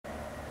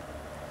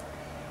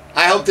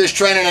hope this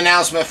training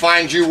announcement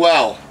finds you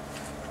well.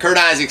 Kurt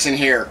Isaacson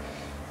here.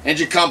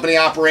 Engine company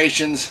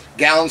operations,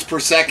 gallons per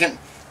second,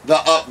 the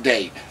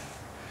update.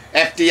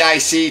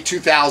 FDIC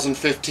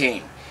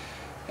 2015.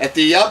 At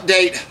the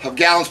update of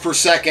gallons per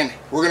second,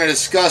 we're going to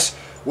discuss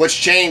what's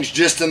changed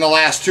just in the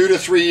last 2 to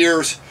 3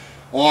 years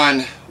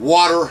on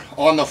water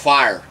on the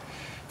fire.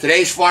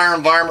 Today's fire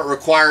environment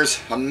requires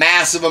a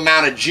massive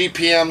amount of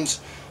GPMs,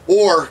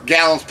 or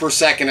gallons per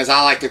second as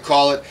I like to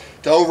call it,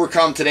 to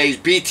overcome today's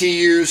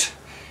BTUs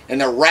and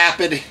the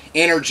rapid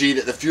energy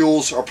that the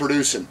fuels are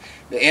producing.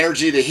 The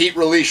energy, the heat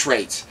release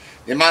rates,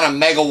 the amount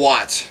of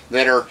megawatts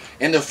that are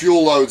in the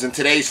fuel loads in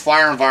today's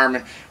fire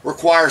environment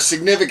requires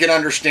significant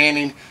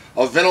understanding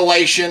of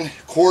ventilation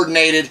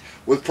coordinated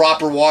with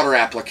proper water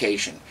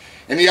application.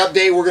 In the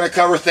update, we're going to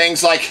cover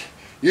things like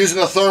using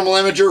the thermal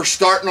imager,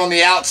 starting on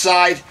the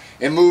outside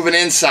and moving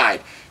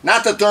inside.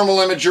 Not the thermal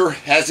imager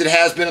as it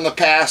has been in the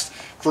past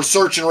for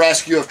search and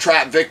rescue of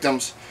trapped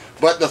victims,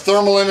 but the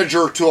thermal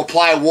imager to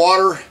apply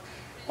water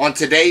on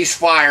today's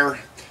fire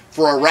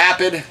for a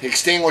rapid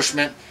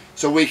extinguishment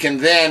so we can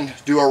then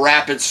do a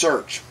rapid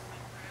search.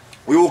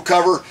 We will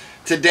cover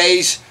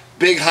today's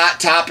big hot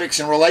topics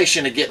in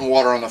relation to getting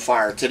water on the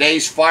fire,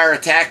 today's fire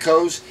attack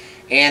hose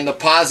and the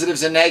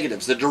positives and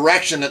negatives, the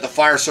direction that the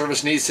fire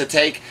service needs to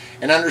take,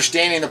 and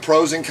understanding the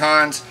pros and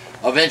cons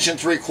of 1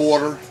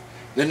 3/4 inch,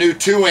 the new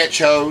 2-inch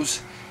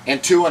hose,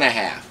 and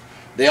 2.5.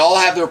 They all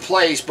have their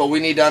place, but we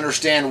need to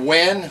understand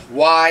when,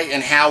 why,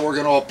 and how we're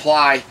going to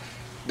apply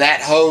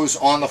that hose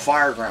on the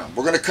fire ground.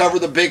 We're going to cover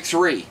the big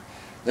three.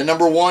 The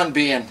number one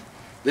being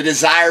the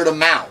desired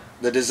amount,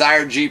 the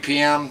desired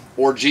GPM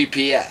or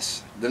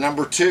GPS. The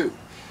number two,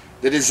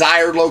 the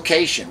desired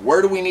location.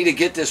 Where do we need to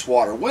get this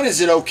water? When is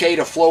it okay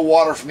to flow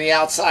water from the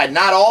outside?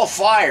 Not all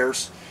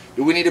fires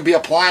do we need to be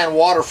applying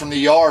water from the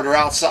yard or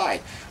outside.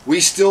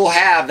 We still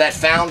have that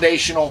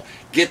foundational,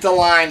 get the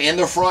line in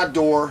the front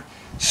door,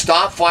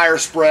 stop fire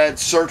spread,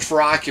 search for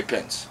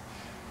occupants.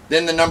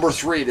 Then the number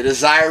three, the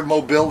desired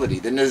mobility,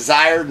 the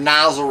desired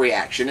nozzle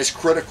reaction is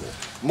critical.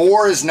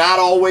 More is not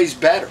always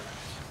better.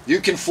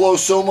 You can flow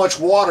so much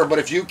water, but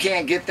if you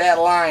can't get that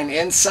line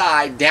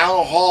inside, down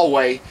a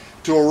hallway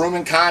to a room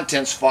and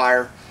contents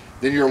fire,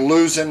 then you're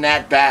losing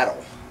that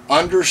battle.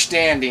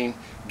 Understanding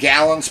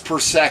gallons per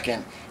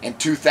second in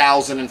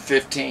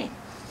 2015.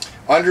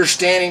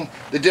 Understanding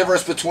the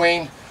difference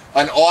between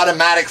an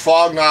automatic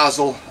fog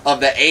nozzle of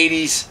the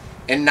 80s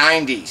and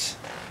 90s,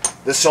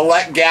 the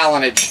select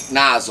gallonage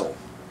nozzle,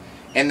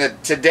 and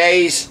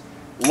today's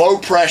low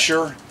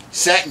pressure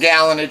set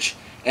gallonage,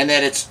 and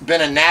that it's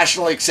been a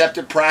nationally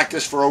accepted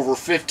practice for over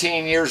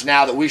 15 years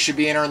now that we should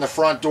be entering the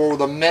front door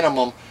with a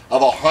minimum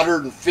of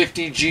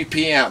 150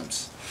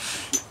 GPMs.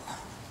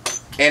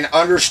 And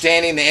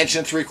understanding the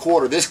 1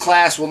 3/4 inch. This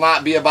class will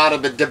not be about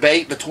a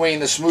debate between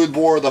the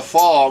smoothbore or the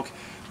fog,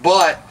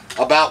 but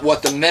about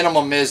what the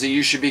minimum is that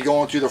you should be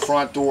going through the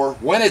front door,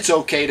 when it's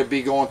okay to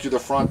be going through the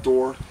front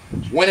door,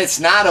 when it's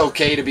not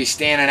okay to be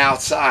standing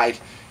outside,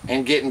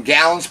 and getting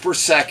gallons per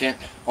second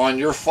on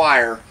your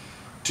fire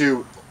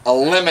to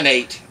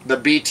eliminate the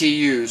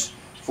BTUs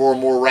for a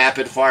more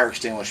rapid fire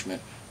extinguishment.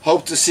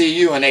 Hope to see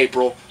you in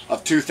April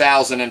of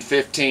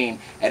 2015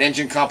 at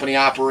Engine Company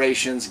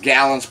Operations,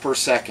 gallons per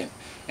second.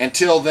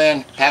 Until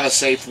then, have a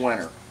safe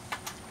winter.